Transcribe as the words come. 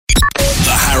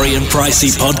Harry and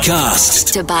Pricey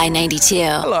podcast. Dubai 92.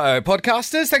 Hello,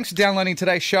 podcasters. Thanks for downloading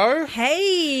today's show.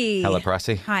 Hey. Hello,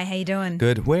 Pricey. Hi, how you doing?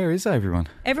 Good. Where is everyone?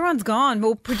 Everyone's gone.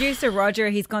 Well, producer Roger,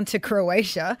 he's gone to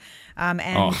Croatia,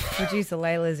 and producer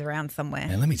Layla's around somewhere.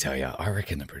 And let me tell you, I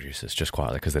reckon the producers, just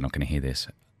quietly, because they're not going to hear this,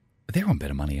 they're on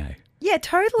better money, eh? Yeah,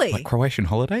 totally. Like Croatian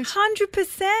holidays?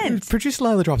 100%. Producer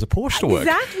Layla drives a Porsche to work.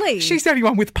 Exactly. She's the only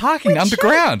one with parking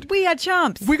underground. We are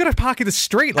chumps. We got to park in the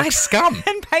street like scum.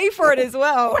 And pay for it as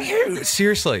well.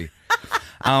 Seriously.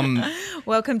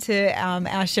 Welcome to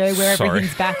our show where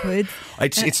everything's backwards.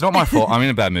 It's not my fault. I'm in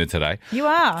a bad mood today. You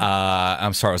are.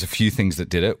 I'm sorry. It was a few things that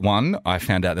did it. One, I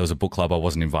found out there was a book club I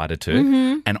wasn't invited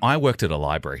to, and I worked at a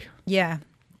library. Yeah.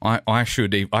 I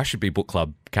should be book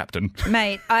club captain.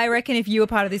 Mate, I reckon if you were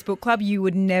part of this book club, you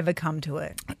would never come to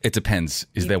it. It depends.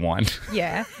 Is there wine?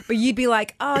 Yeah. But you'd be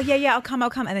like, oh, yeah, I'll come.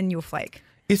 And then you'll flake.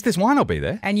 If there's wine, I'll be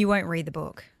there. And you won't read the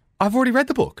book. I've already read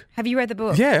the book. Have you read the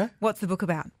book? Yeah. What's the book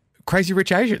about? Crazy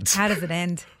Rich Asians. How does it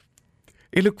end?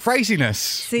 It looked craziness.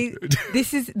 See,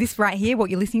 this right here, what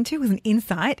you're listening to, was an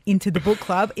insight into the book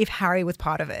club if Harry was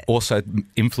part of it. Also,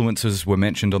 influencers were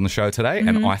mentioned on the show today,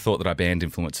 and I thought that I banned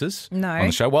influencers on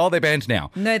the show. Well, they're banned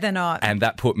now. No, they're not. And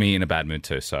that put me in a bad mood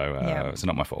too, so it's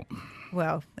not my fault.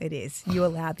 Well, it is. You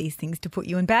allow these things to put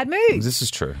you in bad moods. This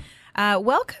is true.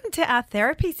 Welcome to our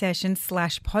therapy session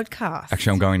 /podcast.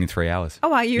 Actually, I'm going in 3 hours.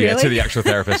 Oh, are you really? really? Yeah, to the actual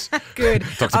therapist. Good.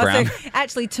 Dr. Brown. So,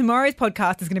 actually, tomorrow's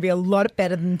podcast is going to be a lot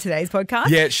better than today's podcast.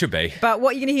 Yeah, it should be. But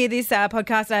what you're going to hear this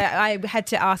podcast, I had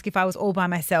to ask if I was all by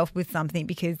myself with something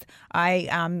because I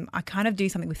kind of do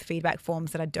something with feedback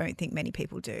forms that I don't think many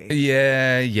people do.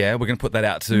 Yeah. We're going to put that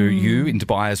out to you in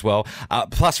Dubai as well.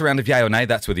 Plus a round of yay or nay.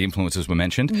 That's where the influencers were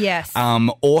mentioned. Yes.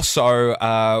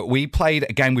 Also, we played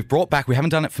a game we've brought back. We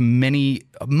haven't done it for many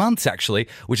months, actually,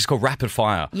 which is called Rapid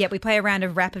Fire. Yeah, we play a round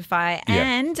of Rapid Fire. Yeah.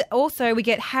 And also we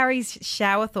get Harry's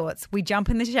shower thoughts. We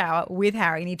jump in the shower with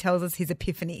Harry and he tells us his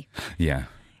epiphany. Yeah.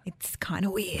 It's kind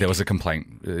of weird. There was a complaint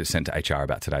sent to HR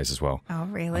about today's as well. Oh,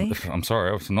 really? I'm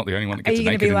sorry. I'm not the only one that gets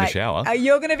naked in the shower.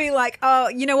 You're going to be like, oh,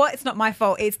 you know what? It's not my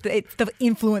fault. It's the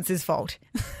influencer's fault.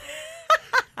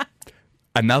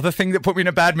 Another thing that put me in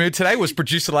a bad mood today was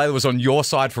producer Layla was on your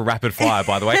side for Rapid Fire,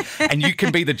 by the way, and you can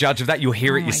be the judge of that. You'll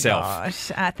hear it yourself.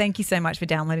 Gosh. Thank you so much for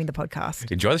downloading the podcast.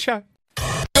 Enjoy the show.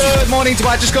 Good morning,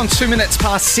 Dubai. Just gone 2 minutes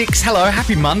past 6. Hello,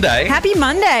 happy Monday. Happy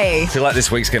Monday. I feel like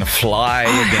this week's going to fly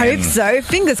I again. hope so.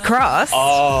 Fingers crossed.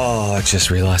 Oh, I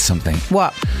just realised something.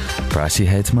 What? Pricey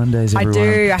hates Mondays, everyone. I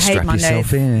do. I hate Strap Mondays.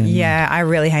 yourself in. Yeah, I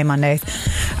really hate Mondays.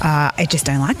 I just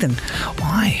don't like them.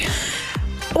 Why?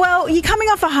 Well, you're coming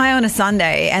off a high on a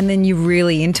Sunday and then you're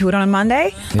really into it on a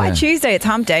Monday. By Yeah. Tuesday, it's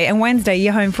hump day, and Wednesday,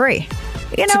 you're home free.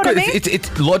 You know what I mean?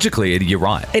 It's logically, you're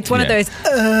right. It's one of those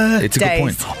It's a days.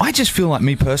 good point. I just feel like,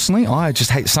 me personally, I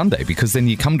just hate Sunday because then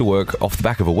you come to work off the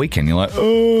back of a weekend. You're like,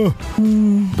 oh.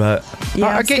 But Yeah,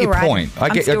 I I'm get still your point. I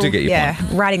do get your point. Yeah,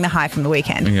 riding the high from the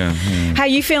weekend. Yeah. How are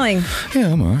you feeling?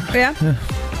 Yeah, I'm all right. Yeah?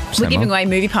 We're giving away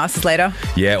movie passes later.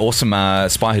 Yeah, awesome.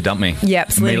 Spy Who Dumped Me.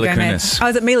 Yep, Selena Mila Gomez. Kunis. Oh,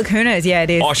 is it Mila Kunis? Yeah, it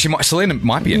is. Oh, Selena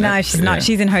might be in it. No, she's not.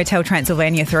 She's in Hotel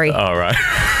Transylvania 3. All right.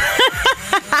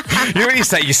 You really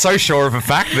say you're so sure of a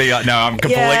fact that you're like, no, I'm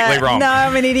completely wrong. No,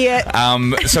 I'm an idiot.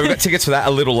 So we've got tickets for that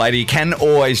a little later. You can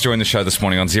always join the show this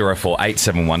morning on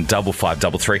 04871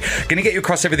 5533. Going to get you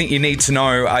across everything you need to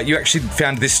know. You actually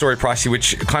found this story, Pricey,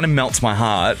 which kind of melts my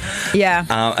heart. Yeah.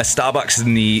 A Starbucks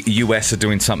in the US are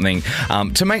doing something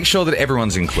to make sure that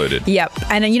everyone's included. Yep.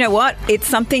 And you know what? It's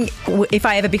something, if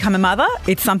I ever become a mother,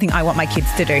 it's something I want my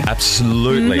kids to do.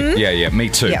 Absolutely. Yeah, me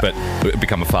too. Yep. But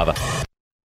become a father.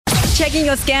 Checking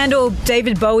your scandal,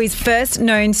 David Bowie's first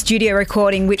known studio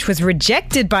recording, which was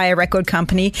rejected by a record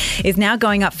company, is now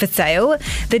going up for sale.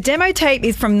 The demo tape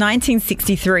is from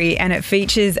 1963 and it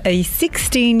features a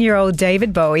 16-year-old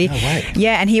David Bowie. No way.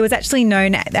 Yeah, and he was actually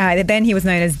known, then he was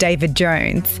known as David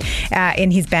Jones in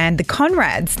his band, The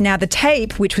Conrads. Now, the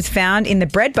tape, which was found in the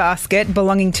breadbasket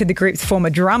belonging to the group's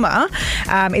former drummer,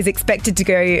 is expected to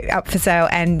go up for sale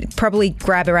and probably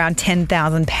grab around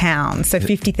 £10,000, so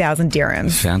 50,000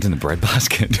 dirhams. Found in the breadbasket.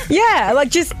 Yeah,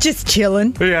 like just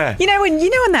chilling. Yeah. You know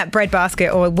when that bread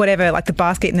basket or whatever, like the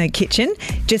basket in the kitchen,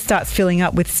 just starts filling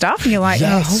up with stuff, and you're like,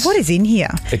 Yes. oh, what is in here?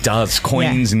 It does.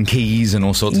 Coins and keys and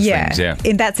all sorts of things. Yeah.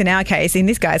 And that's in our case. In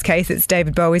this guy's case, it's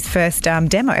David Bowie's first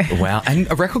demo. Wow. And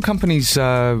record companies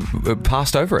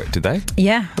passed over it, did they?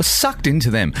 Yeah. Was sucked into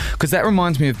them. Because that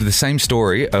reminds me of the same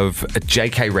story of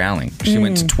J.K. Rowling. She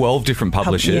went to 12 different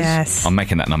publishers. Yes. I'm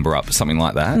making that number up, something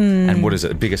like that. And what is it?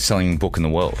 The biggest selling book in the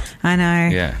world? I know.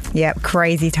 Yeah. Yep,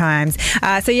 crazy times.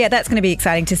 So, that's going to be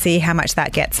exciting to see how much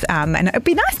that gets. And it'd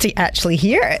be nice to actually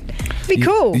hear it. It'd be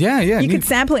cool. Yeah. You could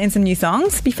sample it in some new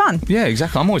songs. It'd be fun. Yeah,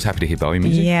 exactly. I'm always happy to hear Bowie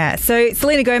music. Yeah. So,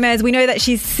 Selena Gomez, we know that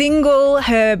she's single.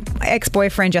 Her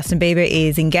ex-boyfriend, Justin Bieber,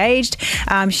 is engaged.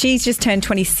 She's just turned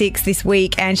 26 this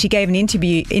week, and she gave an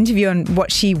interview on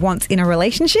what she wants in a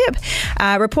relationship.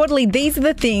 Reportedly, these are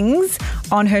the things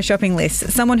on her shopping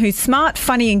list. Someone who's smart,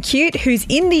 funny and cute, who's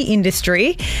in the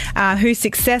industry, who's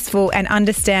successful and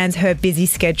understands her busy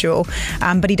schedule,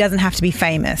 but he doesn't have to be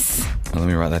famous. Let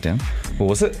me write that down. What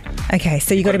was it? Okay,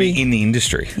 so you got to be in the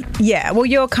industry. Yeah, well,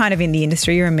 you're kind of in the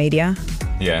industry. You're in media.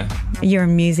 Yeah. You're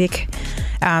in music.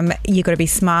 You got to be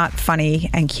smart, funny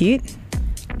and cute.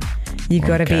 You've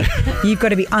got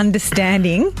to be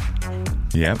understanding.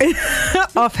 Yep.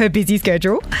 Off her busy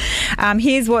schedule.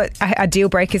 Here's what a deal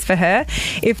breakers for her.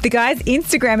 If the guy's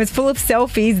Instagram is full of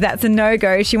selfies, that's a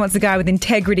no-go. She wants a guy with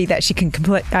integrity that she can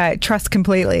trust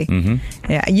completely.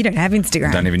 Mm-hmm. Yeah, you don't have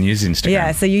Instagram. Don't even use Instagram.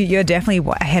 Yeah, so you're definitely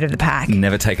ahead of the pack.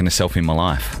 Never taken a selfie in my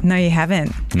life. No, you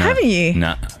haven't. No. Haven't you?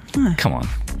 No. Come on.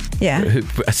 Yeah.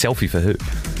 A selfie for who?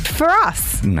 For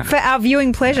us. No. For our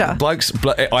viewing pleasure.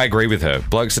 I agree with her.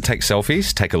 Blokes that take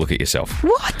selfies, take a look at yourself.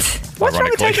 What? What's wrong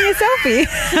with taking a selfie?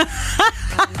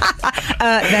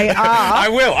 They are. I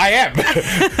will. I am.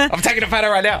 I'm taking a photo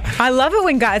right now. I love it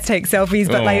when guys take selfies,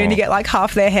 but they only get like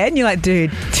half their head, and you're like,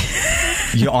 dude.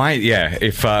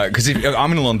 Because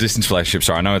I'm in a long distance relationship,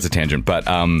 so I know it's a tangent, but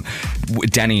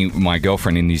Danny, my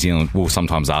girlfriend in New Zealand, will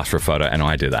sometimes ask for a photo, and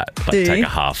I do that. Like, take a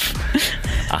half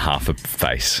a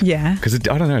face. Yeah. Because I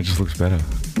don't know, it just looks better.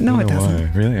 No, it doesn't.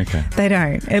 Why. Really? Okay. They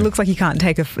don't. It looks like you can't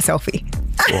take a selfie.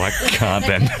 Well, I can't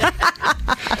then.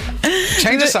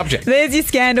 Change the subject. There's your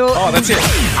scandal. Oh, that's it.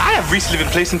 I have recently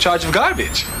been placed in charge of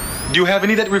garbage. Do you have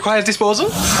any that requires disposal?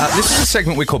 This is a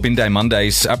segment we call Bin Day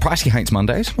Mondays. Pricey hates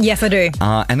Mondays. Yes, I do.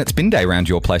 And it's Bin Day around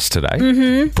your place today.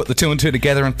 Mm-hmm. Put the two and two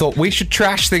together and thought we should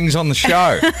trash things on the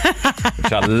show,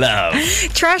 which I love.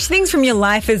 Trash things from your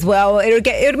life as well.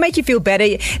 It'll make you feel better.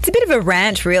 It's a bit of a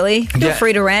rant, really. Feel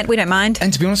free to rant. We don't mind.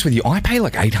 And to be honest with you, I pay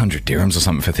like 800 dirhams or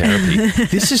something for therapy.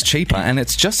 This is cheaper and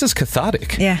it's just as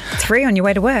cathartic. Yeah, it's free on your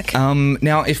way to work.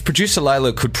 Now, if producer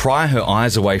Layla could pry her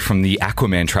eyes away from the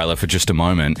Aquaman trailer for just a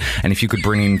moment, and if you could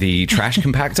bring in the trash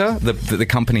compactor that the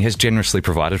company has generously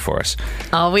provided for us.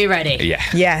 Are we ready? Yeah.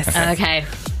 Yes. Okay.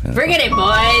 Bring it in, boys.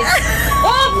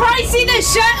 Oh, Pricey, the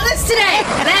shirtless today.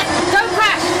 Left. Don't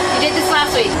crash. You did this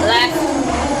last week.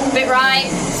 Left. Bit right.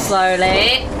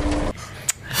 Slowly.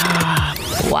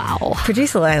 Wow.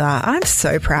 Producer Layla, I'm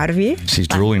so proud of you. She's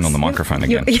drooling on the microphone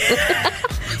again.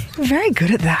 You're very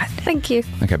good at that. Thank you.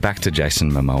 Okay, back to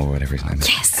Jason Momoa or whatever his name is.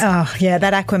 Yes. Oh, yeah,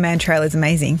 that Aquaman trailer is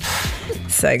amazing.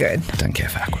 So good. I don't care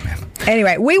for Aquaman.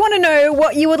 Anyway, we want to know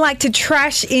what you would like to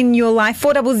trash in your life.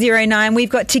 4009.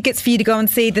 We've got tickets for you to go and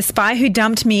see The Spy Who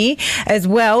Dumped Me as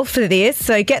well for this.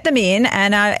 So get them in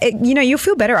and, you'll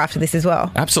feel better after this as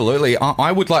well. Absolutely.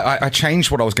 I changed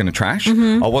what I was going to trash.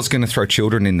 Mm-hmm. I was going to throw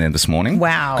children in there this morning.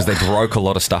 Wow. Because they broke a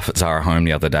lot of stuff at Zara Home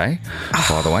the other day,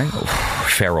 by the way.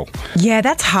 Feral. Yeah,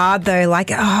 that's hard though.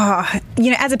 Like,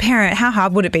 as a parent, how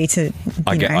hard would it be to,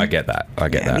 I get that.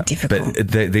 It'd be difficult. But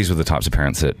these were the types of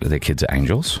parents that their kids are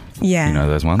angels. Yeah. You know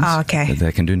those ones? Oh, okay.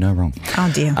 They can do no wrong.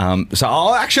 Oh, dear. So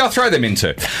I'll throw them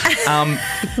into.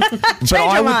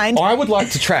 Change your mind. I would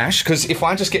like to trash, because if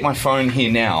I just get my phone here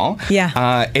now,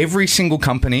 every single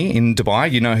company in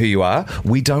Dubai, you know who you are,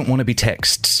 we don't want to be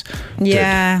texts.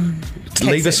 Yeah.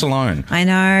 Leave us alone. I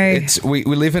know. We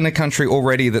live in a country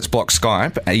already that's blocked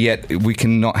Skype, yet we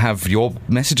cannot have your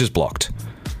messages blocked.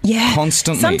 Yeah.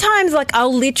 Constantly. Sometimes,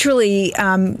 I'll literally,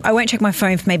 I won't check my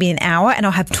phone for maybe an hour and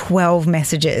I'll have 12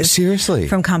 messages. Seriously?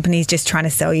 From companies just trying to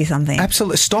sell you something.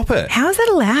 Absolutely. Stop it. How is that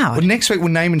allowed? Well, next week we'll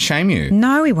name and shame you.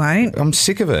 No, we won't. I'm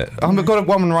sick of it. I've got a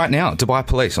woman right now, Dubai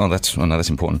Police. That's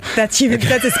important. That's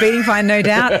a speeding fine, no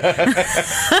doubt.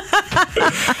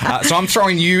 So I'm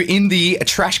throwing you in the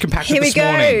trash compactor this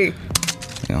morning. Here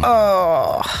we go.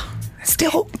 Oh.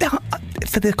 Still,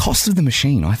 for the cost of the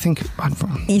machine, I think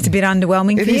it's a bit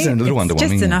underwhelming for you. It is a little underwhelming.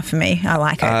 Just enough for me. I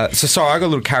like it. Sorry, I got a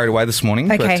little carried away this morning,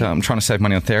 okay. But I'm trying to save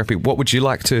money on therapy. What would you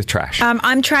like to trash?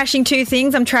 I'm trashing two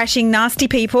things. I'm trashing nasty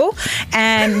people,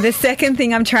 and the second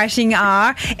thing I'm trashing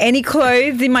are any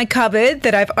clothes in my cupboard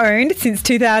that I've owned since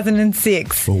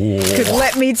 2006. Because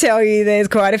let me tell you, there's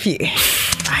quite a few.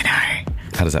 I know.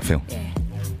 How does that feel? Yeah.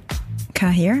 Can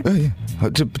I hear it? Oh, yeah.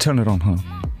 Turn it on, huh?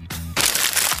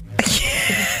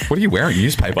 What are you wearing?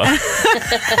 Newspaper?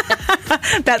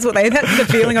 That's the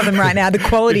feeling of them right now. The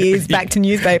quality is back to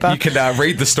newspaper. You can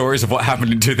read the stories of what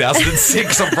happened in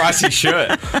 2006 on Pricey's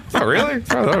shirt. Oh, really?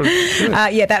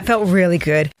 Yeah, that felt really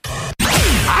good.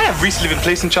 I have recently been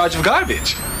placed in charge of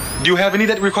garbage. Do you have any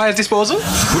that requires disposal?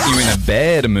 Putting you in a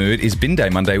better mood is Bin Day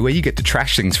Monday, where you get to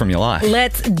trash things from your life.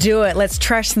 Let's do it. Let's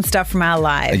trash some stuff from our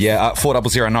lives. Yeah,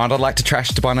 4009. I'd like to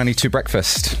trash Dubai 92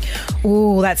 breakfast.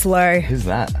 Ooh, that's low. Who's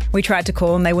that? We tried to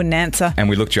call and they wouldn't answer. And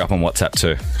we looked you up on WhatsApp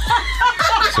too.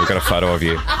 So we've got a photo of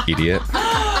you, idiot.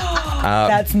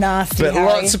 That's nasty, But Harry.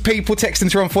 lots of people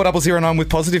texting through on 4009 with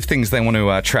positive things they want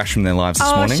to trash from their lives this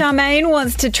morning. Charmaine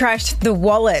wants to trash the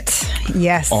wallet.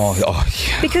 Yes. Oh,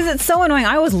 yeah. Because it's so annoying.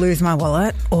 I always lose my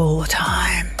wallet all the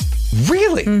time.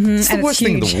 Really? It's the and worst it's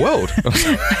thing in the huge. world.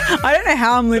 I don't know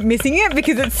how I'm missing it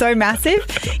because it's so massive.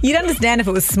 You'd understand if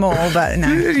it was small, but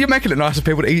no. You're making it nice for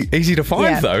people to easy to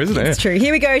find, though, isn't it? It's true.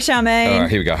 Here we go, Charmaine. All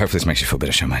right, here we go. Hopefully this makes you feel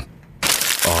better, Charmaine.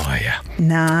 Oh, yeah.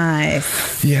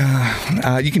 Nice.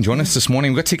 Yeah. You can join us this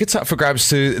morning. We've got tickets up for grabs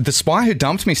to The Spy Who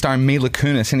Dumped Me, starring Mila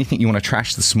Kunis. Anything you want to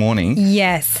trash this morning?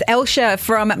 Yes. Elsha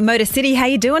from Motor City. How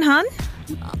you doing, hun?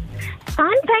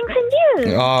 Fine, thanks, and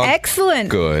you? Oh, Excellent.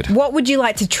 good. What would you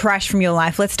like to trash from your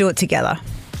life? Let's do it together.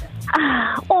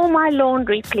 All my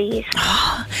laundry, please.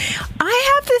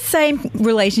 I have the same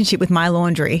relationship with my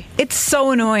laundry. It's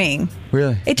so annoying.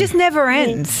 Really? It just never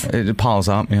ends. It piles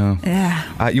up, yeah.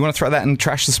 Yeah. You want to throw that in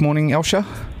trash this morning, Elsha?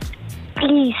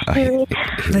 Please do it.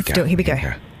 Let's do it. Here we go.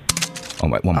 Oh,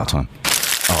 wait, one more time.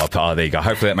 Oh, there you go.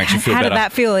 Hopefully that makes you feel How better. did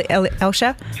that feel,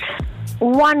 Elsha?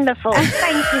 Wonderful.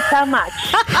 Thank you so much.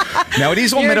 Now, it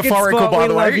is all You're a good metaphorical, sport. by We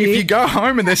the way. love you. If you go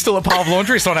home and there's still a pile of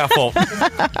laundry, it's not our fault.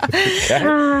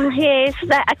 Yes,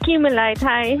 that accumulate,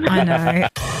 hey? I know.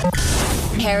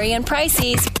 Harry and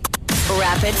Pricey's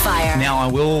Rapid Fire. Now, I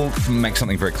will make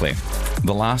something very clear.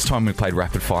 The last time we played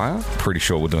Rapid Fire, pretty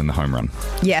sure we're doing the home run.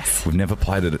 Yes. We've never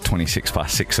played it at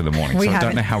 6:26 in the morning, We so I haven't.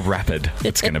 don't know how rapid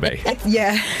it's going to be.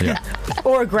 Yeah. Yeah.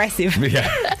 Or aggressive. Yeah.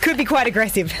 Could be quite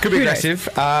aggressive. Could be Who knows? aggressive.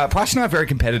 Price and I are very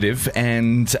competitive,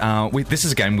 and this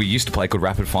is a game we used to play called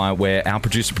Rapid Fire, where our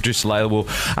producer Layla, will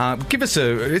give us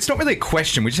it's not really a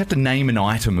question, we just have to name an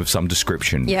item of some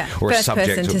description. Yeah. Or First a subject.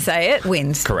 person to say it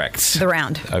wins. Correct. The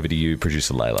round. Over to you,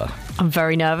 producer Layla. I'm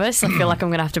very nervous. I feel like I'm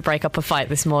going to have to break up a fight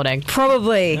this morning.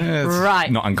 Probably. It's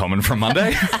Right. not uncommon from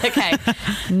Monday. Okay.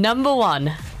 Number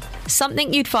one.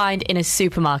 Something you'd find in a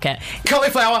supermarket.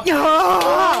 Cauliflower!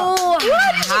 Oh,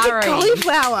 Harry.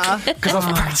 cauliflower. Because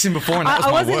I've practiced him before, and that was I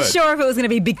my wasn't word. sure if it was going to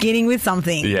be beginning with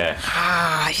something. Yeah.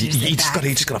 I should have said You just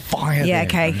that. got to fire. Yeah,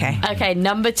 then. okay. Okay,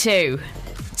 number two.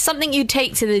 Something you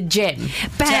take to the gym.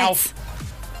 Pants.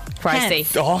 Pricey.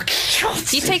 Oh,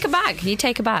 You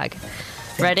take a bag.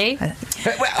 Ready?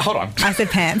 Wait, hold on. I said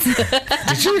pants. Did you?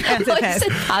 I said Well, you pants.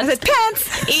 said I said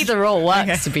pants. Either or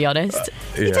works, to be honest.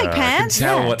 You take pants? I can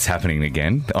tell Yeah. what's happening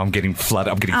again. I'm getting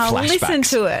flooded. I'm getting Oh, flashbacks. listen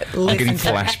to it. I'm getting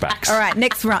Listen to it. flashbacks. All right,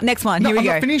 next one. No, Here we I'm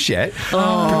go. not finished yet.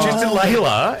 Producer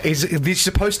Layla is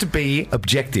supposed to be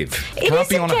objective. It Can't is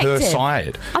be on her objective.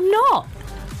 side. I'm not.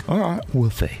 All right,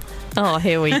 Wolfie. Oh,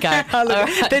 here we go. Oh, look, All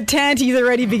right. the tanty's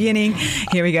already beginning.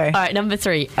 Here we go. All right, number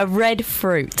three. A red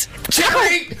fruit.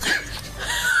 Cherry!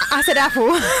 I said apple.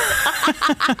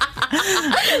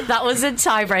 That was a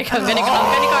tiebreak. I'm gonna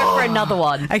go for another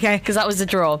one. Okay. Because that was a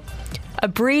draw. A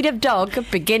breed of dog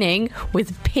beginning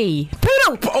with P.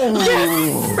 Poodle.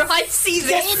 Oh, Pricey's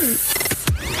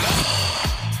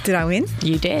Did I win?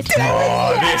 You did.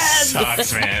 this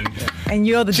sucks, man. And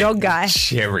you're the dog guy.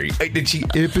 Cherry. Did she?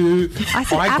 I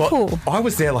said apple. I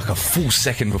was there like a full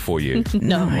second before you.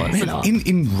 No, it's Man, not.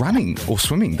 in running or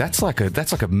swimming, that's like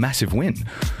a massive win.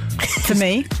 For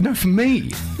me. No, for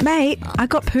me. Mate, I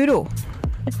got poodle.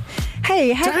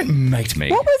 Hey, Don't mate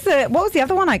me. what was the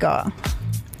other one I got?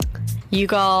 You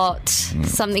got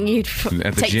something you'd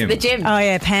At the take gym. to the gym. Oh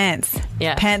yeah, pants.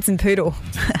 Yeah. Pants and poodle.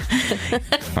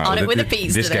 All On it with the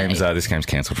P's This today. game's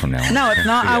cancelled from now on. No, it's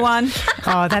not. Yeah. I won.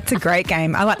 Oh, that's a great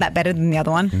game. I like that better than the other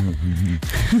one.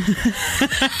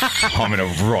 I'm in a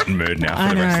rotten mood now I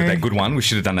for the rest of know. that. Good one. We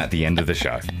should have done that at the end of the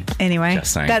show. Anyway,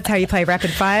 Just saying. that's how you play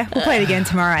rapid fire. We'll play it again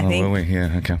tomorrow, I Oh, think. will we?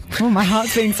 Yeah, okay. Oh, my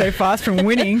heart's beating so fast from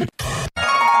winning.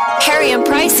 Harry and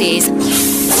Pricey's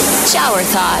Shower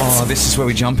Thoughts. Oh, this is where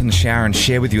we jump in the shower and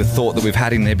share with you a thought that we've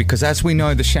had in there, because as we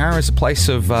know, the shower is a place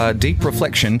of deep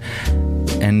reflection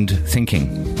and thinking.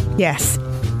 Yes.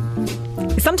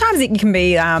 Sometimes it can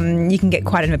be, you can get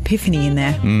quite an epiphany in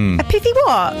there. Epiphany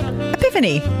what?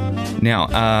 Epiphany. Now,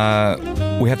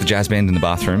 we have the jazz band in the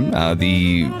bathroom.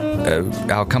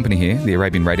 Our company here, the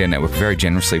Arabian Radio Network, very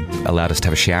generously allowed us to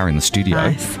have a shower in the studio,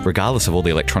 Nice. regardless of all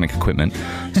the electronic equipment.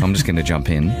 So I'm just going to jump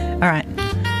in. All right.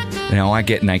 Now, I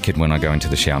get naked when I go into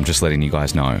the shower. I'm just letting you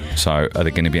guys know. So are there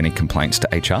going to be any complaints to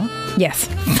HR? Yes.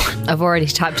 I've already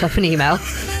typed up an email.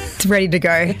 It's ready to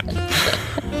go.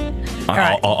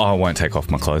 I won't take off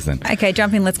my clothes then. Okay,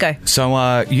 jump in. Let's go.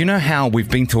 So, you know how we've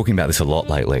been talking about this a lot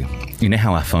lately. You know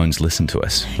how our phones listen to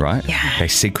us, right? Yeah. They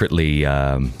secretly,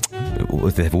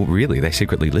 they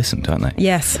secretly listen, don't they?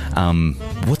 Yes.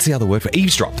 What's the other word for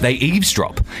eavesdrop? They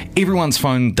eavesdrop. Everyone's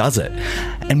phone does it.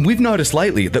 And we've noticed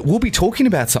lately that we'll be talking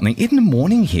about something in the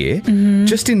morning here,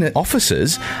 just in the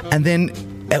offices, and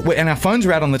our phones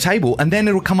are out on the table, and then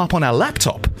it'll come up on our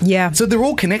laptop. Yeah. So they're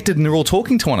all connected and they're all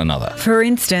talking to one another. For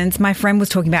instance, my friend was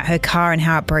talking about her car and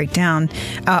how it broke down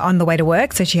on the way to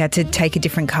work, so she had to take a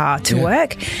different car to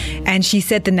work. And she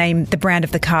said the brand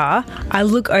of the car. I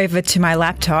look over to my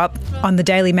laptop on the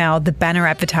Daily Mail, the banner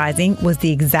advertising was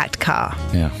the exact car.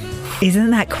 Yeah.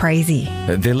 Isn't that crazy?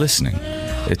 They're listening.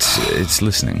 It's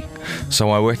listening. So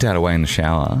I worked out a way in the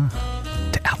shower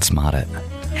to outsmart it.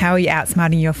 How are you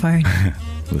outsmarting your phone?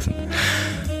 Listen,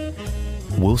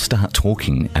 we'll start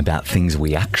talking about things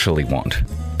we actually want,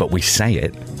 but we say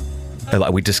it,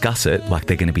 like we discuss it like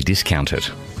they're going to be discounted.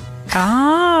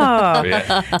 Oh,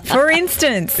 Yeah. for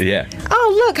instance. Yeah.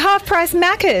 Oh, look, half-price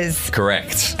Macca's.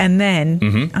 Correct. And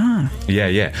then,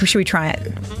 Yeah. should we try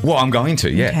it? Well, I'm going to,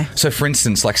 yeah. Okay. So, for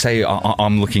instance, like say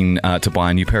I'm looking to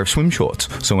buy a new pair of swim shorts.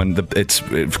 So when it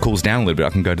cools down a little bit, I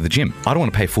can go to the gym. I don't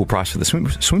want to pay full price for the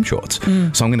swim shorts.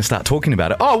 So I'm going to start talking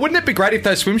about it. Oh, wouldn't it be great if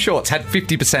those swim shorts had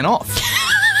 50% off?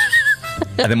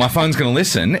 And then my phone's going to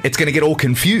listen. It's going to get all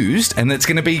confused, and it's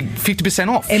going to be 50%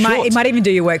 off. It might even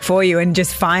do your work for you and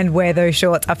just find where those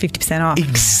shorts are 50% off.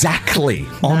 Exactly.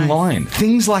 Online.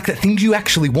 Things like that, things you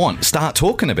actually want, start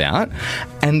talking about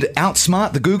and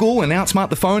outsmart the Google and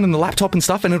outsmart the phone and the laptop and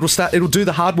stuff, and it'll do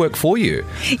the hard work for you.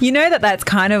 You know that's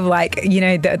kind of like,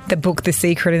 the book The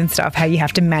Secret and stuff, how you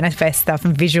have to manifest stuff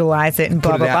and visualize it and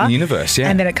blah, Put blah, it out blah. in the universe, yeah.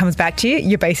 And then it comes back to you.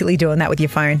 You're basically doing that with your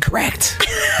phone. Correct.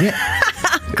 Yeah.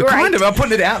 Great. Kind of. I'm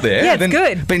putting it out there. Yeah, it's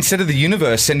good. But instead of the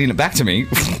universe sending it back to me,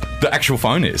 the actual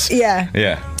phone is. Yeah.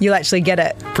 Yeah. You'll actually get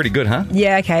it. Pretty good, huh?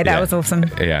 Yeah, okay, that Yeah. was awesome.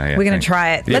 Yeah. We're going thanks. to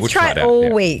try it. Yeah, Let's we'll try it out, all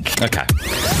yeah. week. Okay.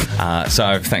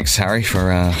 So thanks, Harry,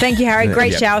 for... Thank you, Harry.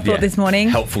 Great shower thought this morning.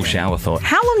 Helpful shower thought.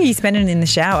 How long are you spending in the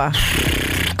shower?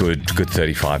 Good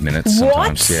 35 minutes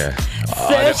sometimes. What? Yeah.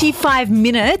 35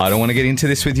 minutes? I don't want to get into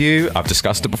this with you. I've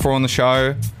discussed it before on the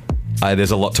show.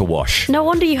 There's a lot to wash. No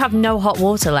wonder you have no hot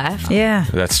water left. Yeah.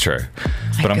 That's true.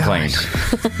 But I'm clean.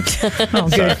 Oh,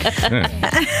 good.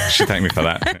 Should thank me for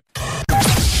that.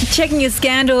 Checking your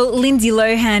scandal, Lindsay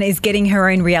Lohan is getting her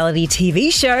own reality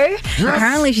TV show.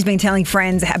 Apparently, she's been telling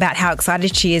friends about how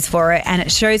excited she is for it, and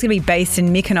it show's going to be based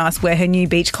in Mykonos, where her new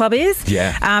beach club is.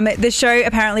 Yeah. The show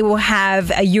apparently will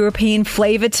have a European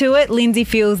flavour to it. Lindsay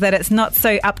feels that it's not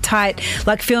so uptight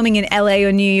like filming in LA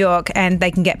or New York, and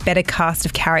they can get better cast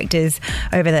of characters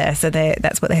over there. So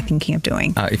that's what they're thinking of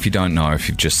doing. If you don't know, if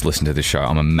you've just listened to the show,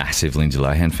 I'm a massive Lindsay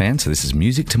Lohan fan, so this is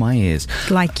music to my ears.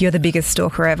 Like you're the biggest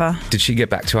stalker ever. Did she get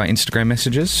back to our Instagram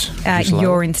messages?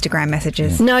 Your Instagram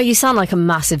messages. No, you sound like a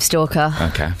massive stalker.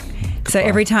 Okay. So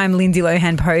every time Lindsay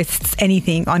Lohan posts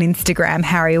anything on Instagram,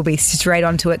 Harry will be straight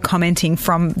onto it commenting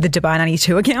from the Dubai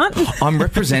 92 account. I'm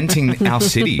representing our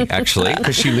city, actually,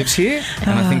 because she lives here,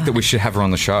 and I think that we should have her on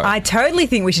the show. I totally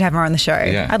think we should have her on the show.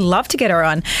 Yeah. I'd love to get her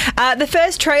on. The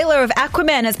first trailer of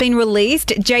Aquaman has been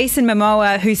released. Jason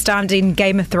Momoa, who starred in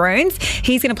Game of Thrones,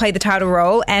 he's going to play the title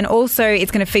role, and also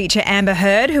it's going to feature Amber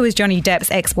Heard, who is Johnny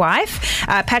Depp's ex-wife,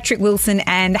 Patrick Wilson,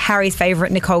 and Harry's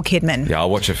favourite, Nicole Kidman. Yeah,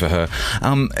 I'll watch it for her.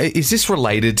 Is this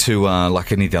related to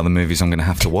like any of the other movies I'm going to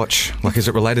have to watch? Like, is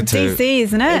it related to DC,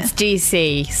 isn't it? It's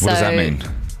DC. So What does that mean?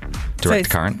 Direct it's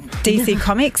current? DC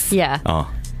Comics? Yeah.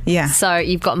 Oh. Yeah. So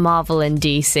you've got Marvel and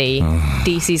DC.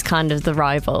 DC's kind of the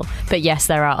rival. But yes,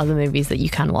 there are other movies that you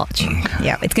can watch.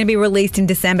 Yeah, it's going to be released in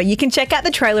December. You can check out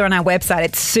the trailer on our website.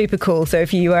 It's super cool. So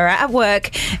if you are at work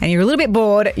and you're a little bit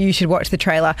bored, you should watch the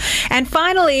trailer. And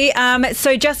finally,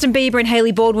 so Justin Bieber and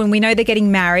Hailey Baldwin, we know they're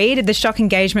getting married. The shock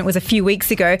engagement was a few weeks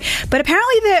ago. But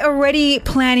apparently they're already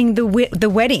planning the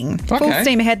wedding. Okay. Full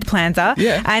steam ahead, the plans are.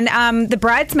 Yeah. And the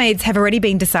bridesmaids have already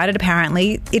been decided,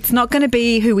 apparently. It's not going to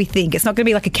be who we think. It's not going to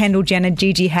be like a Kendall Jenner,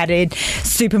 Gigi Hadid,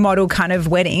 supermodel kind of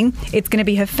wedding. It's going to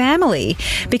be her family.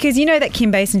 Because you know that Kim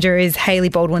Basinger is Hailey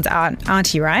Baldwin's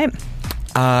auntie, right?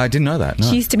 I didn't know that. No.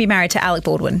 She used to be married to Alec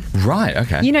Baldwin. Right,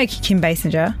 okay. You know Kim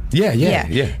Basinger?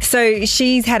 Yeah. So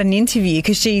she's had an interview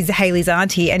because she's Hailey's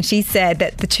auntie, and she said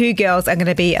that the two girls are going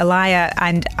to be Aliyah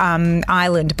and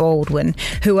Island Baldwin,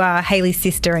 who are Hailey's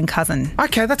sister and cousin.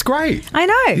 Okay, that's great. I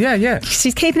know. Yeah.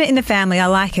 She's keeping it in the family. I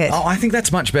like it. Oh, I think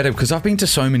that's much better because I've been to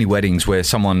so many weddings where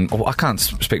I can't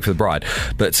speak for the bride,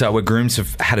 but where grooms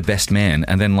have had a best man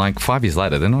and then like 5 years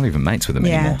later, they're not even mates with them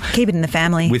anymore. Keep it in the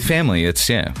family. With family, it's,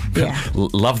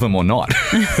 love them or not,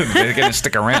 they're going to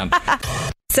stick around.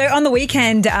 So on the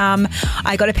weekend,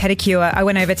 I got a pedicure. I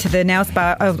went over to the nail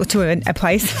spa, to a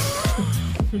place.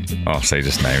 Oh, so you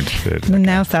just named it. The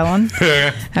nail salon.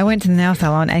 I went to the nail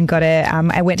salon and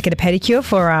I went to get a pedicure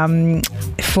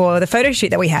for the photo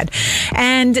shoot that we had.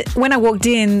 And when I walked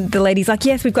in, the lady's like,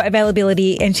 "Yes, we've got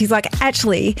availability." And she's like,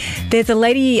 "Actually, there's a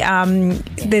lady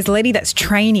that's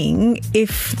training.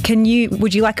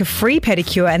 Would you like a free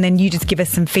pedicure? And then you just give us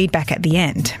some feedback at the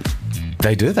end."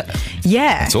 They do that?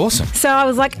 Yeah. That's awesome. So I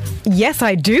was like, yes,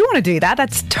 I do want to do that.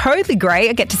 That's totally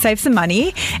great. I get to save some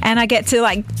money and I get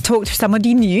to talk to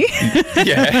somebody new,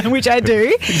 Yeah. which I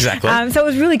do. Exactly. So it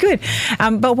was really good.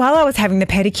 But while I was having the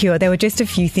pedicure, there were just a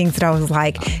few things that I was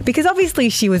like, because obviously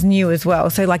she was new as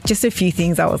well. So just a few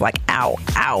things I was like, ow,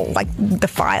 like the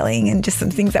filing and just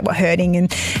some things that were hurting.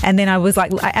 And then I was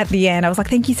like, at the end, I was like,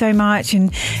 thank you so much.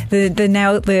 And the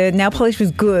nail polish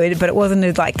was good, but it wasn't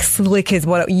as slick as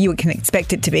what you can expect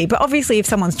it to be. But obviously if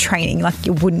someone's training,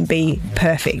 it wouldn't be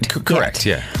perfect. Correct,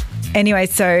 yet. yeah. Anyway,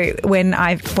 so when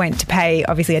I went to pay,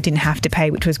 obviously I didn't have to pay,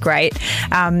 which was great.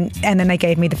 And then they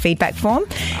gave me the feedback form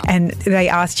and they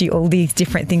asked you all these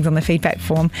different things on the feedback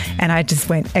form. And I just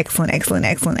went, excellent, excellent,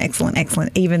 excellent, excellent,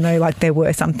 excellent, even though there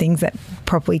were some things that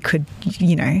probably could,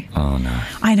 Oh, no.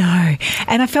 I know.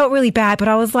 And I felt really bad, but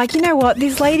I was like, you know what?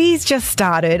 This lady's just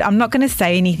started. I'm not going to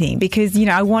say anything because,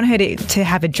 I want her to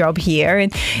have a job here.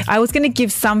 And I was going to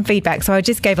give some feedback. So I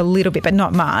just gave a little bit, but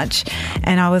not much.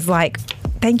 And I was like,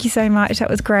 thank you so much. That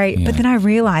was great. Yeah. But then I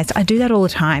realised I do that all the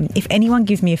time. If anyone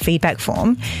gives me a feedback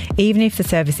form, even if the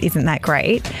service isn't that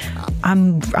great,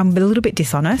 I'm a little bit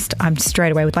dishonest. I'm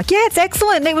straight away with yeah, it's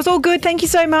excellent. It was all good. Thank you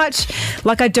so much.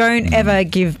 I don't ever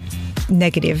give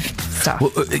negative stuff.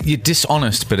 Well, you're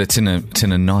dishonest, but it's in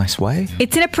a nice way.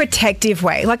 It's in a protective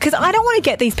way, because I don't want to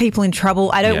get these people in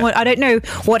trouble. I don't know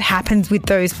what happens with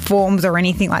those forms or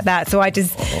anything like that. So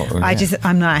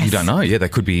I'm nice. You don't know. Yeah, they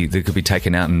could be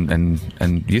taken out and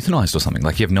euthanized or something. You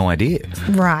have no idea.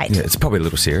 Right. Yeah, it's probably a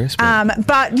little serious.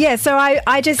 But yeah, so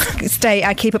I just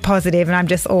I keep it positive, and I'm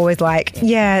just always like,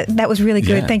 yeah, that was really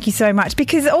good. Yeah. Thank you so much.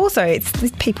 Because also it's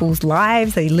people's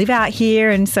lives. They live out here,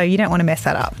 and so you don't want to mess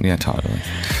that up. Yeah, totally.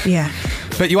 Yeah.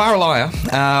 But you are a liar.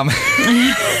 And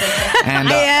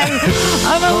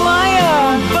I'm a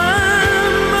liar.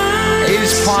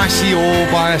 Is Pricey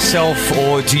all by herself,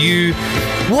 or do you...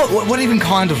 What even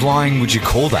kind of lying would you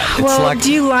call that? It's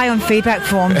do you lie on feedback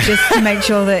form just to make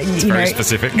sure that very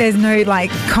specific. There's no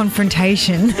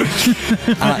confrontation?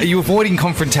 Are you avoiding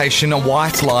confrontation, a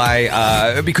white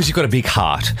lie, because you've got a big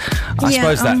heart? I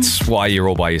suppose that's why you're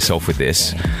all by yourself with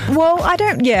this. Well, I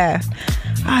don't know.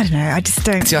 I just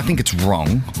don't. See, I think it's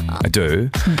wrong. I do.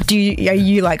 Are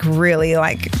you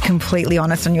really completely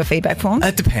honest on your feedback form?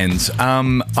 It depends.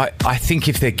 I think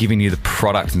if they're giving you the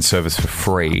product and service for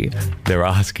free, they're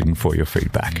asking for your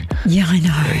feedback. Yeah, I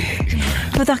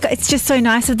know. But it's just so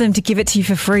nice of them to give it to you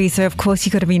for free. So of course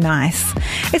you got to be nice.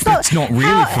 It's not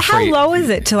really for free. How low is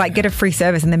it to get a free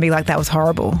service and then be like, that was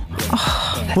horrible?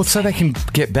 Well, so they can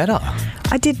get better.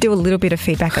 I did do a little bit of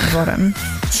feedback at the bottom.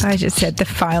 I just said the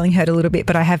filing hurt a little bit,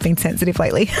 but I have been sensitive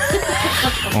lately.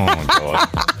 Oh, my God.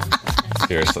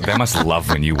 Seriously, they must love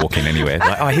when you walk in anywhere.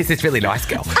 Here's this really nice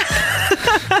girl.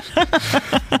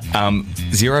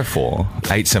 04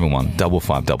 871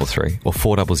 5533 or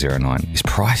 4009. Is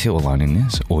Pricey all alone in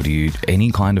this? Or do you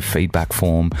any kind of feedback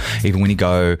form, even when you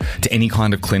go to any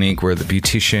kind of clinic where the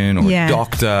beautician or a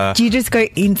doctor? Do you just go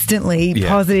instantly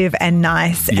positive and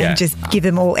nice and just give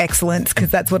them all excellence,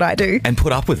 because that's what I do? And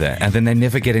put up with it, and then they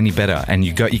never get any better, and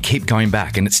you keep going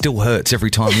back and it still hurts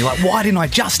every time. You're like, why didn't I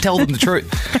just tell them the truth?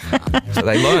 So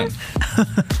they learn.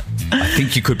 I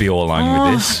think you could be all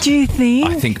alone with this. Do you think?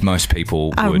 I think most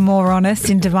people are would. More honest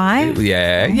in Dubai?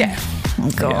 Yeah.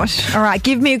 Oh, gosh. Yeah. All right,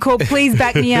 give me a call. Please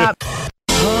back me up.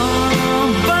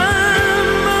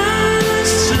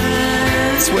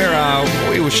 It's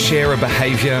where we will share a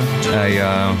behaviour,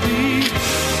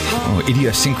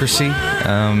 idiosyncrasy,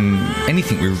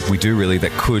 anything we do really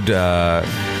that could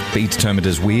be determined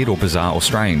as weird or bizarre or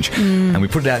strange. And we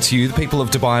put it out to you, the people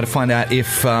of Dubai, to find out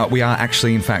if we are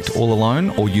actually, in fact, all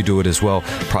alone, or you do it as well.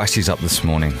 Pricey's up this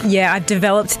morning. Yeah, I've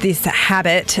developed this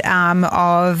habit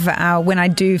of when I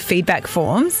do feedback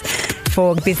forms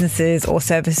for businesses or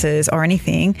services or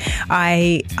anything,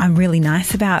 I'm really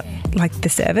nice about the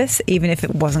service, even if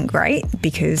it wasn't great,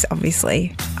 because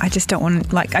obviously I just don't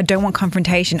want I don't want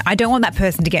confrontation. I don't want that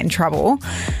person to get in trouble.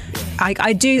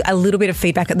 I do a little bit of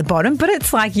feedback at the bottom, but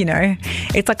it's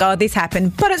it's oh, this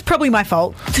happened, but it's probably my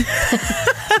fault.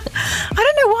 I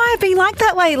don't know why I've been like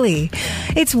that lately.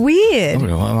 It's weird.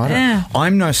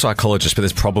 I'm no psychologist, but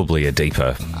there's probably a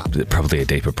deeper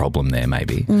problem there,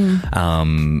 maybe.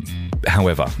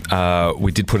 However,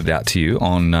 we did put it out to you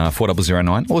on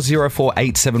 4009 or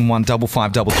 0487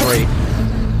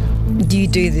 5533. Do you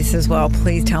do this as well?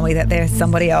 Please tell me that there's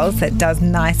somebody else that does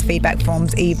nice feedback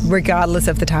forms regardless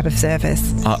of the type of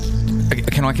service.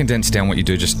 Can I condense down what you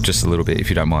do just a little bit, if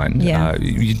you don't mind? Yeah.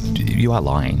 You are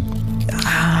lying.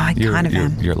 I kind of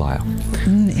am. You're a liar.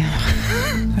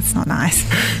 That's not nice.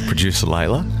 Producer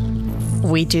Layla?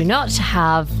 We do not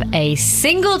have a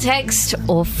single text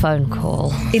or phone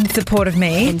call In support of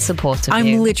me? in support of I'm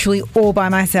you. literally all by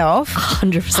myself.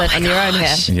 100% on your own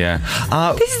here. Yeah.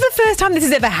 This is the first time this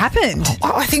has ever happened.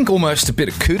 I think almost a bit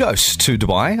of kudos to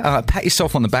Dubai. Pat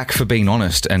yourself on the back for being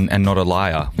honest and not a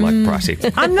liar like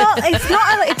Pricey. I'm not.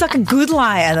 It's like a good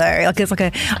liar though. Like it's like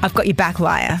a I've got your back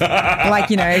liar.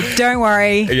 Like, you know, don't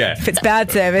worry. Yeah. If it's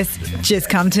bad service, just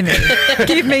come to me.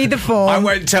 Give me the form. I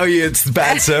won't tell you it's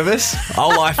bad service.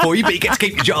 I'll lie for you, but you get to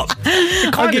keep your job.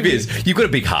 It kind of is. You've got a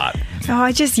big heart. Oh,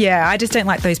 I just don't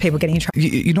like those people getting in trouble.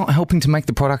 You're not helping to make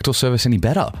the product or service any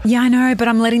better. Yeah, I know, but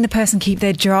I'm letting the person keep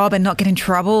their job and not get in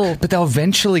trouble. But they'll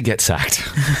eventually get sacked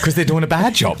because they're doing a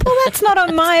bad job. Well, that's not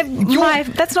on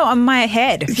that's not on my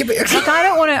head. Yeah, but- Like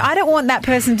I don't want that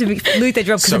person to lose their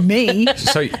job because of me.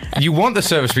 So you want the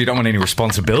service, but you don't want any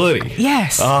responsibility.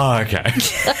 Yes. Oh, okay.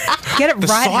 Get it The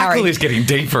right, cycle Harry. is getting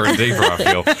deeper and deeper, I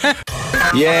feel.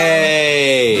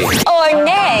 Yay! Or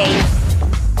nay?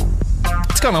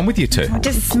 What's going on with you two? I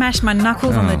just smashed my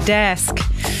knuckles on the desk.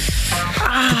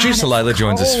 Producer Layla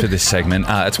joins us for this segment.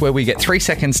 It's where we get 3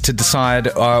 seconds to decide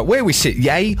where we sit,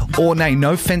 yay or nay.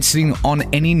 No fencing on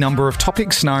any number of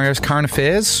topics, scenarios, current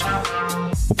affairs,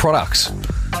 or products.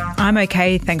 I'm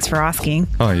okay, thanks for asking.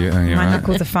 Oh, you're My right.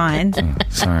 knuckles are fine.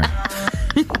 Sorry.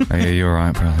 Oh, yeah, you're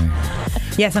right, probably.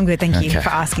 Yes, I'm good. Thank you Okay. for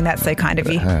asking. That's so kind of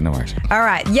you. No worries. All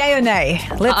right, yay or nay?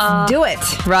 Let's do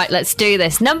it. Right, let's do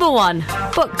this. Number 1,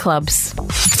 book clubs.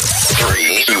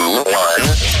 3, 2, 1.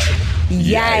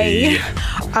 Yay.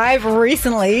 I've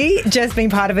recently just been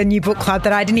part of a new book club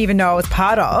that I didn't even know I was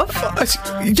part of.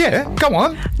 Yeah, go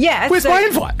on. Yeah. Where's my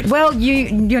invite? Well,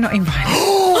 you're not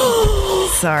invited.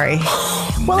 Sorry.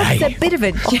 Well, it's a bit of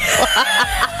a...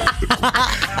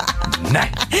 Nay.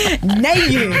 Nay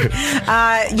you.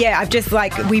 I've just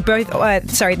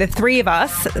the three of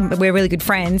us, we're really good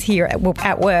friends here at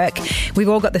work. We've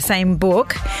all got the same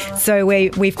book. So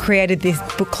we've created this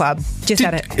book club.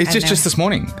 It's just this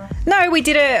morning. No, we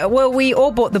did we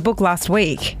all bought the book last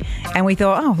week and we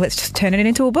thought, let's just turn it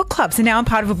into a book club. So now I'm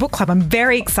part of a book club. I'm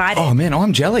very excited. Oh, man,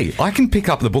 I'm jelly. I can pick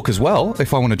up the book as well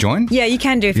if I want to join. Yeah, you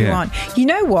can do if you Yeah. want. You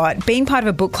know what? Being part of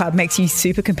a book club makes you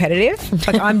super competitive.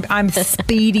 Like I'm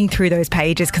speeding through those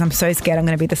pages because I'm so scared I'm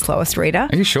going to be the slowest reader.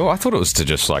 Are you sure? I thought it was to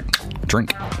just,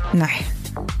 drink. No.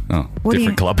 Oh, What do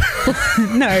different you- club.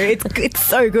 No, it's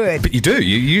so good. But you do.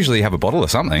 You usually have a bottle or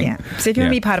something. Yeah. So if you want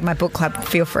to be part of my book club,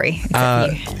 feel free. It's up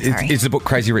to you. Sorry. Is the book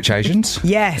Crazy Rich Asians?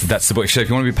 Yes. That's the book. So if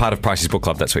you want to be part of Pricey's book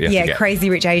club, that's what you have to get. Crazy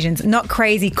Rich Asians. Not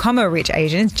crazy, rich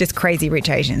Asians, just Crazy Rich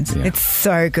Asians. Yeah. It's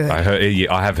so good. I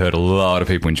have heard a lot of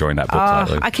people enjoying that book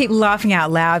lately. I keep laughing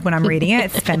out loud when I'm reading it.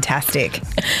 It's fantastic.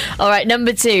 All right,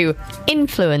 number 2,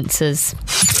 influencers.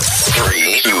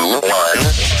 3, 2, 1.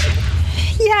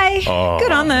 Yay.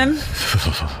 Good on them.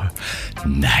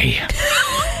 Nay.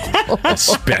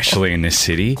 Especially in this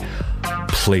city.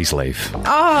 Please leave.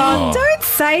 Don't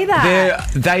say that.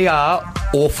 They are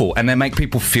awful and they make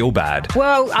people feel bad.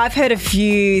 Well, I've heard a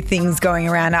few things going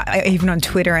around, even on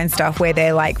Twitter and stuff, where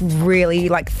they're really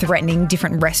threatening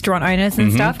different restaurant owners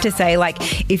and stuff to say,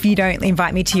 if you don't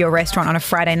invite me to your restaurant on a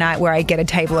Friday night where I get a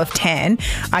table of 10,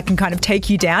 I can kind of take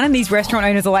you down. And these restaurant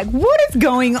owners are like, what is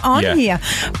going on here?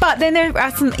 But then there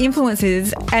are some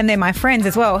influencers, and they're my friends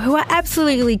as well, who are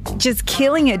absolutely just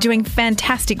killing it, doing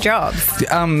fantastic jobs.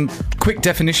 Quick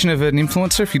definition of an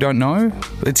influencer, if you don't know.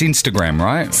 It's Instagram,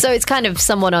 right? So it's kind of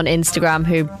someone on Instagram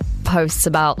who posts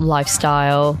about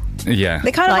lifestyle. Yeah.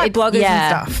 They're kind of like bloggers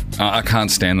Yeah. and stuff. I can't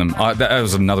stand them. That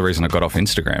was another reason I got off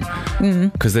Instagram.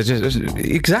 Because they're just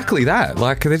exactly that.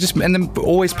 And they're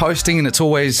always posting, and it's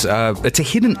always it's a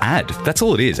hidden ad. That's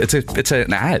all it is. It's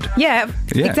an ad. Yeah,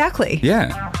 exactly.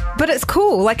 Yeah. But it's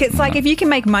cool. It's like if you can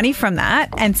make money from that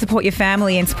and support your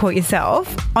family and support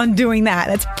yourself on doing that,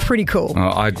 that's pretty cool.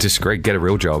 I disagree. Get a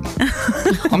real job.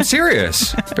 I'm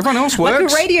serious. Everyone else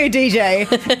works. Like a radio DJ.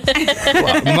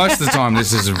 Well, most of the time,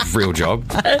 this is a real job.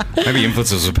 Maybe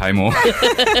influencers will pay more.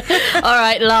 All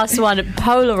right, last one,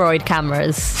 Polaroid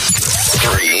cameras.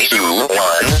 3, 2,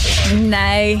 1.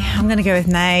 Nay. I'm going to go with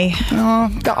nay.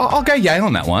 I'll go yay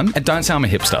on that one. And don't say I'm a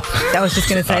hipster. I was just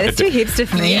going to say, that's too hipster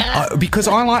for me. Because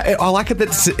I like it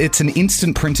that it's an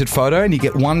instant printed photo and you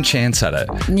get one chance at it.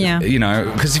 Yeah. You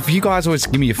know, because if you guys always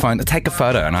give me your phone, take a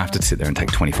photo, and I have to sit there and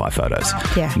take 25 photos.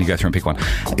 Yeah. And you go through and pick one.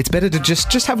 It's better to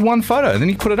just have one photo, and then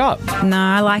you put it up.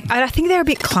 No, I think they're a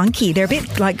bit clunky. They're a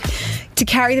bit like, to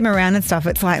carry them around and stuff,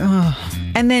 it's like, oh.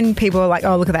 And then people are like,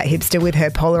 oh, look at that hipster with her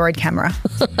Polaroid camera.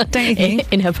 Don't you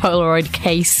think? In her Polaroid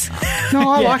case. No,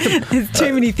 I like them. There's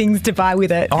too many things to buy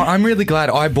with it. I'm really glad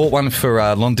I bought one for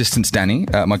long distance Danny,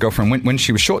 my girlfriend, when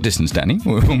she was short distance Danny,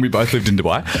 when we both lived in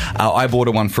Dubai. I bought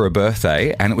her one for her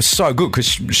birthday, and it was so good because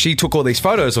she took all these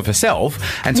photos of herself,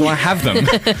 and so I have them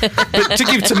but to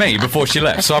give to me before she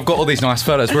left. So I've got all these nice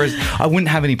photos, whereas I wouldn't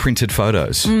have any printed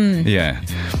photos. Yeah.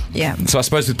 So I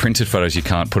suppose with printed photos, you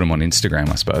can't put them on Instagram,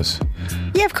 I suppose.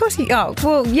 Yeah, of course. You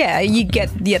get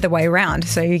the other way around.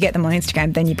 So you get them on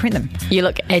Instagram, then you print them. You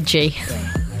look edgy.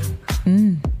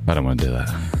 I don't want to do that.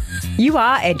 You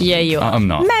are edgy. Yeah, you are. I'm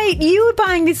not. Mate, you were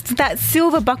buying that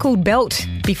silver buckled belt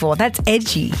before. That's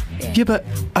edgy. Yeah, but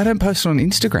I don't post it on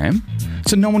Instagram,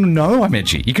 so no one will know I'm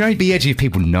edgy. You can only be edgy if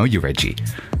people know you're edgy.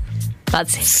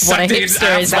 That's what a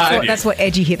hipster is. That's what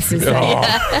edgy hipsters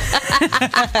say.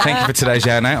 Thank you for today's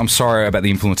Yay or Nay. I'm sorry about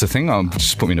the influencer thing.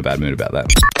 Just put me in a bad mood about that.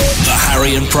 The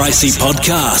Harry and Pricey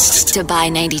Podcast.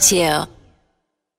 Dubai 92.